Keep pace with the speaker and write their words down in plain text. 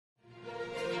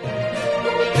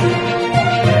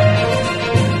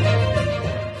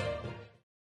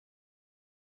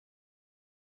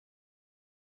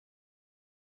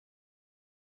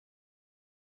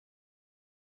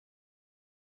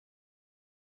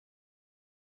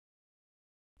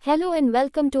Hello and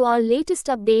welcome to our latest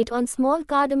update on small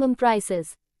cardamom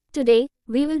prices. Today,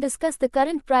 we will discuss the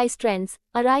current price trends,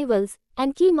 arrivals,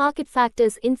 and key market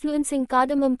factors influencing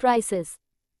cardamom prices.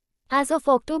 As of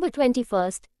October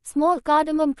 21st, small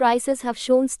cardamom prices have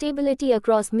shown stability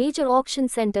across major auction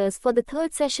centers for the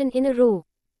third session in a row.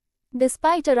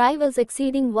 Despite arrivals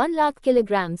exceeding 1 lakh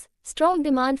kilograms, strong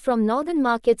demand from northern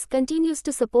markets continues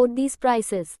to support these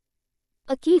prices.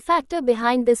 A key factor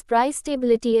behind this price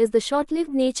stability is the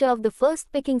short-lived nature of the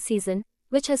first picking season,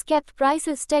 which has kept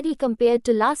prices steady compared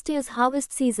to last year's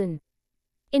harvest season.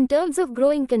 In terms of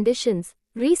growing conditions,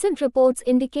 recent reports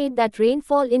indicate that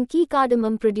rainfall in key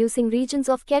cardamom-producing regions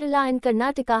of Kerala and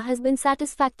Karnataka has been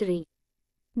satisfactory.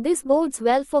 This bodes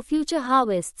well for future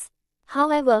harvests.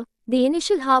 However, the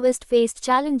initial harvest faced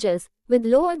challenges, with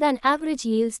lower-than-average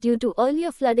yields due to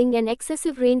earlier flooding and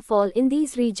excessive rainfall in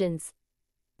these regions.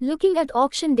 Looking at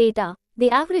auction data, the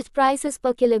average prices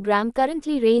per kilogram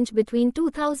currently range between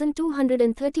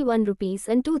 2,231 rupees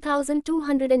and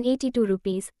 2,282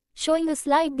 rupees, showing a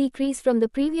slight decrease from the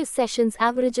previous session's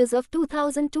averages of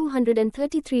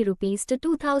 2,233 rupees to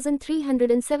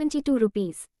 2,372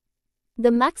 rupees. The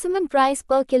maximum price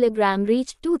per kilogram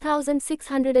reached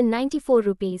 2,694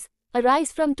 rupees, a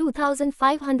rise from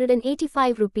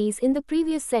 2,585 rupees in the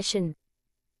previous session.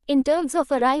 In terms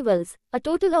of arrivals, a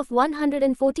total of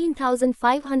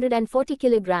 114,540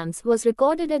 kilograms was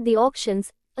recorded at the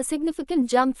auctions, a significant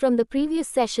jump from the previous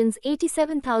session's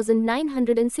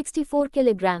 87,964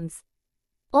 kilograms.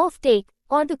 Offtake,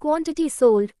 or the quantity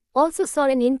sold, also saw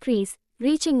an increase,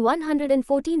 reaching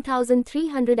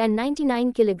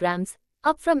 114,399 kilograms,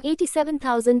 up from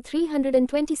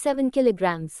 87,327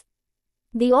 kilograms.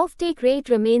 The offtake rate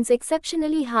remains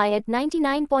exceptionally high at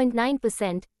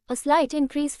 99.9%, a slight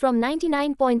increase from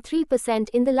 99.3%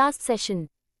 in the last session.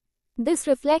 This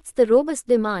reflects the robust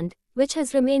demand, which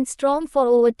has remained strong for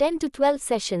over 10 to 12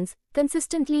 sessions,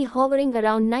 consistently hovering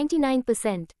around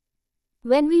 99%.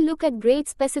 When we look at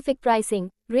grade-specific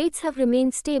pricing, rates have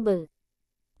remained stable.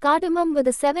 Cardamom with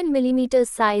a 7 mm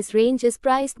size range is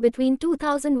priced between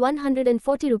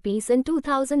 2,140 rupees and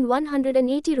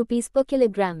 2,180 rupees per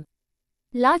kilogram.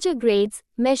 Larger grades,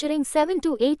 measuring 7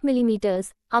 to 8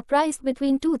 mm, are priced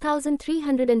between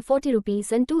 2,340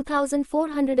 rupees and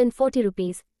 2,440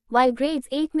 rupees, while grades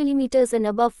 8 mm and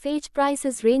above fetch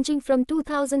prices ranging from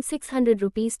 2,600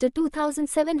 rupees to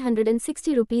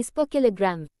 2,760 rupees per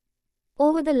kilogram.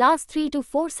 Over the last 3 to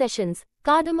 4 sessions,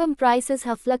 cardamom prices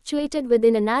have fluctuated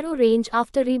within a narrow range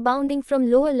after rebounding from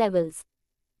lower levels.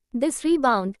 This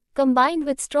rebound, combined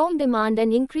with strong demand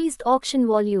and increased auction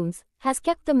volumes, has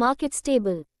kept the market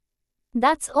stable.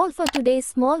 That's all for today's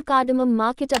small cardamom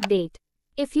market update.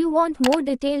 If you want more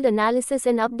detailed analysis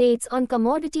and updates on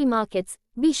commodity markets,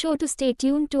 be sure to stay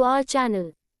tuned to our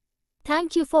channel.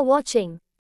 Thank you for watching.